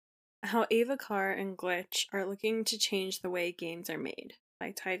How Ava Carr and Glitch are looking to change the way games are made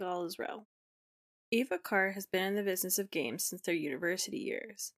by Tygal Israel. Ava Carr has been in the business of games since their university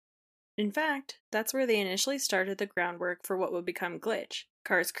years. In fact, that's where they initially started the groundwork for what would become Glitch,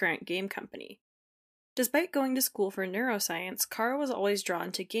 Carr's current game company. Despite going to school for neuroscience, Carr was always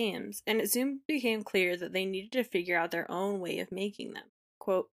drawn to games, and it soon became clear that they needed to figure out their own way of making them.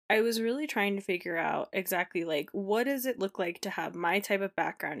 Quote, I was really trying to figure out exactly what does it look like to have my type of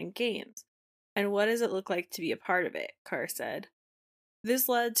background in games? And what does it look like to be a part of it, Carr said. This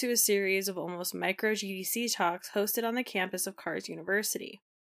led to a series of almost micro GDC talks hosted on the campus of Carr's university.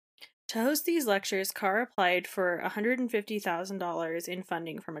 To host these lectures, Carr applied for $150,000 in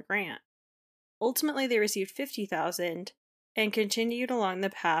funding from a grant. Ultimately, they received $50,000 and continued along the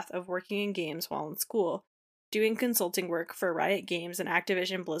path of working in games while in school, doing consulting work for Riot Games and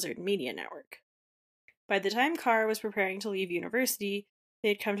Activision Blizzard Media Network. By the time Carr was preparing to leave university, they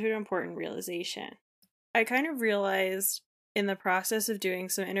had come to an important realization. I kind of realized in the process of doing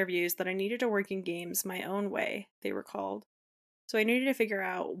some interviews that I needed to work in games my own way, they recalled. So I needed to figure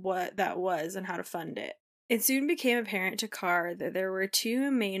out what that was and how to fund it. It soon became apparent to Carr that there were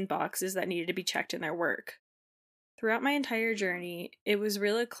two main boxes that needed to be checked in their work. Throughout my entire journey, it was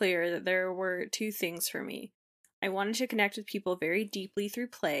really clear that there were two things for me. I wanted to connect with people very deeply through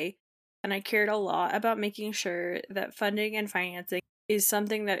play, and I cared a lot about making sure that funding and financing is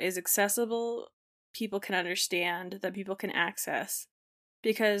something that is accessible, people can understand, that people can access,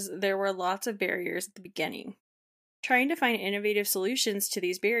 because there were lots of barriers at the beginning. Trying to find innovative solutions to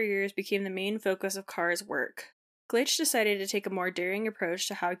these barriers became the main focus of Carr's work. Glitch decided to take a more daring approach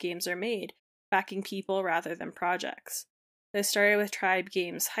to how games are made, backing people rather than projects. This started with Tribe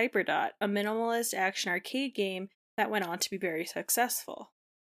Games' Hyperdot, a minimalist action arcade game that went on to be very successful.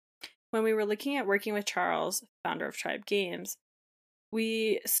 When we were looking at working with Charles, founder of Tribe Games,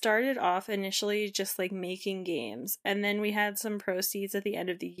 we started off initially just making games, and then we had some proceeds at the end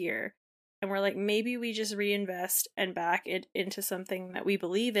of the year. And we're like, maybe we just reinvest and back it into something that we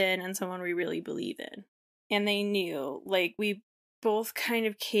believe in and someone we really believe in. And they knew, we both kind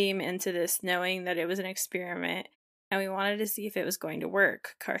of came into this knowing that it was an experiment and we wanted to see if it was going to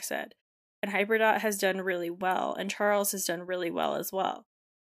work, Carr said. And Hyperdot has done really well, and Charles has done really well as well.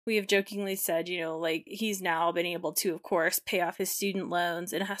 We have jokingly said, he's now been able to, of course, pay off his student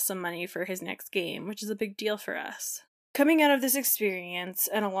loans and has some money for his next game, which is a big deal for us. Coming out of this experience,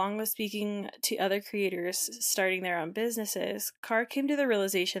 and along with speaking to other creators starting their own businesses, Carr came to the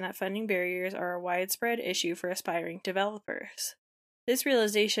realization that funding barriers are a widespread issue for aspiring developers. This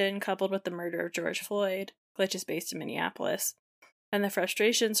realization, coupled with the murder of George Floyd, Glitch is based in Minneapolis, and the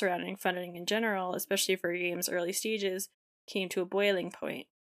frustration surrounding funding in general, especially for games' early stages, came to a boiling point.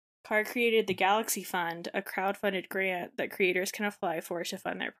 Carr created the Galaxy Fund, a crowd-funded grant that creators can apply for to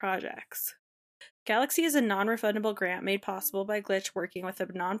fund their projects. Galaxy is a non-refundable grant made possible by Glitch working with a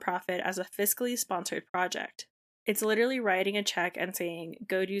nonprofit as a fiscally sponsored project. It's literally writing a check and saying,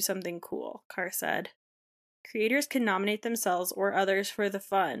 go do something cool, Carr said. Creators can nominate themselves or others for the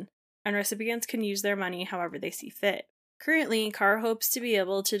fund, and recipients can use their money however they see fit. Currently, Carr hopes to be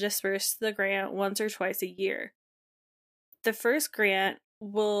able to disperse the grant once or twice a year. The first grant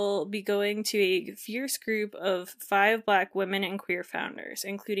will be going to a fierce group of 5 Black women and queer founders,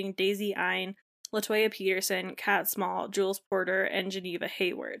 including Daisy Ein, Latoya Peterson, Kat Small, Jules Porter, and Geneva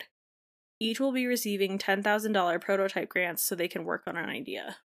Hayward. Each will be receiving $10,000 prototype grants so they can work on an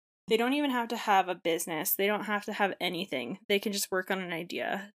idea. They don't even have to have a business. They don't have to have anything. They can just work on an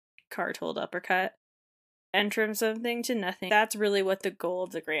idea, Carr told Uppercut. And from something to nothing, that's really what the goal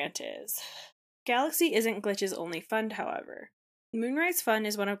of the grant is. Galaxy isn't Glitch's only fund, however. Moonrise Fund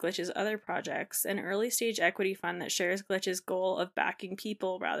is one of Glitch's other projects, an early-stage equity fund that shares Glitch's goal of backing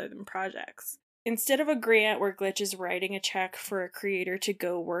people rather than projects. Instead of a grant where Glitch is writing a check for a creator to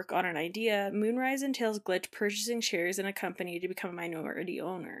go work on an idea, Moonrise entails Glitch purchasing shares in a company to become a minority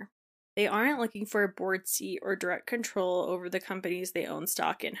owner. They aren't looking for a board seat or direct control over the companies they own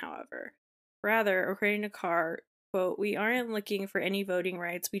stock in, however. Rather, according to Carr, quote, we aren't looking for any voting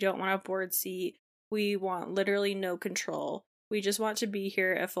rights, we don't want a board seat, we want literally no control. We just want to be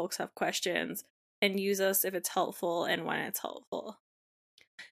here if folks have questions, and use us if it's helpful and when it's helpful.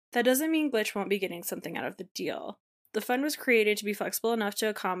 That doesn't mean Glitch won't be getting something out of the deal. The fund was created to be flexible enough to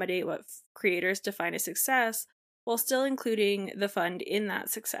accommodate what creators define as success, while still including the fund in that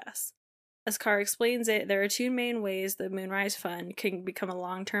success. As Carr explains it, there are 2 main ways the Moonrise Fund can become a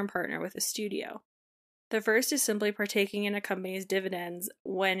long-term partner with a studio. The first is simply partaking in a company's dividends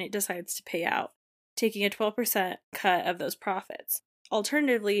when it decides to pay out, taking a 12% cut of those profits.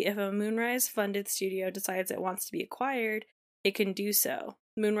 Alternatively, if a Moonrise-funded studio decides it wants to be acquired, it can do so.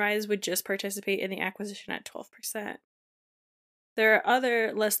 Moonrise would just participate in the acquisition at 12%. There are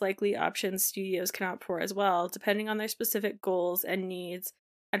other less likely options studios can opt for as well, depending on their specific goals and needs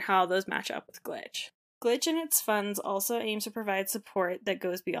and how those match up with Glitch. Glitch and its funds also aim to provide support that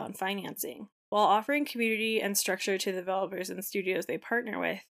goes beyond financing. While offering community and structure to developers and studios they partner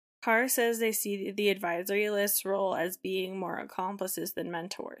with, Carr says they see the advisory list's role as being more accomplices than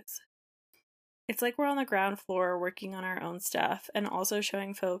mentors. It's like we're on the ground floor working on our own stuff and also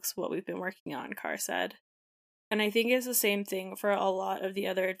showing folks what we've been working on, Carr said. And I think it's the same thing for a lot of the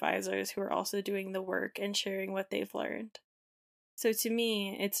other advisors who are also doing the work and sharing what they've learned. So to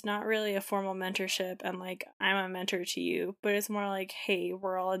me, it's not really a formal mentorship and like, I'm a mentor to you, but it's more like, hey,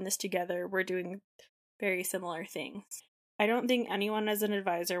 we're all in this together, we're doing very similar things. I don't think anyone as an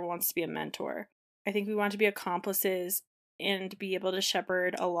advisor wants to be a mentor. I think we want to be accomplices and be able to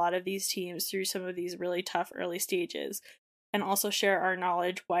shepherd a lot of these teams through some of these really tough early stages, and also share our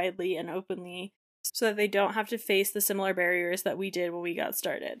knowledge widely and openly so that they don't have to face the similar barriers that we did when we got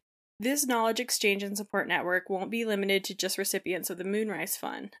started. This knowledge exchange and support network won't be limited to just recipients of the Moonrise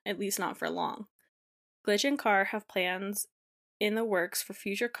Fund, at least not for long. Glitch and Carr have plans in the works for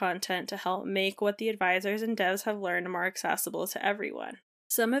future content to help make what the advisors and devs have learned more accessible to everyone.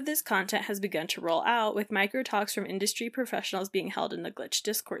 Some of this content has begun to roll out, with micro talks from industry professionals being held in the Glitch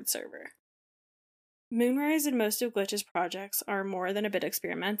Discord server. Moonrise and most of Glitch's projects are more than a bit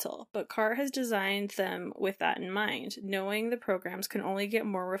experimental, but Carr has designed them with that in mind, knowing the programs can only get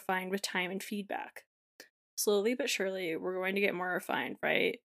more refined with time and feedback. Slowly but surely, we're going to get more refined,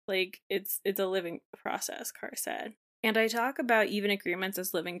 right? Like, it's a living process, Carr said. And I talk about even agreements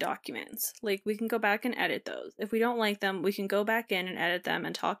as living documents. Like, we can go back and edit those. If we don't like them, we can go back in and edit them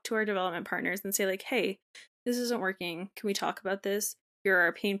and talk to our development partners and say like, hey, this isn't working. Can we talk about this? Here are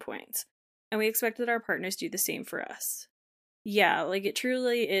our pain points. And we expect that our partners do the same for us. Yeah, like it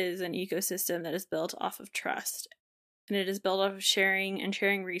truly is an ecosystem that is built off of trust. And it is built off of sharing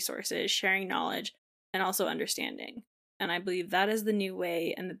resources, sharing knowledge, and also understanding. And I believe that is the new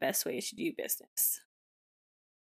way and the best way to do business.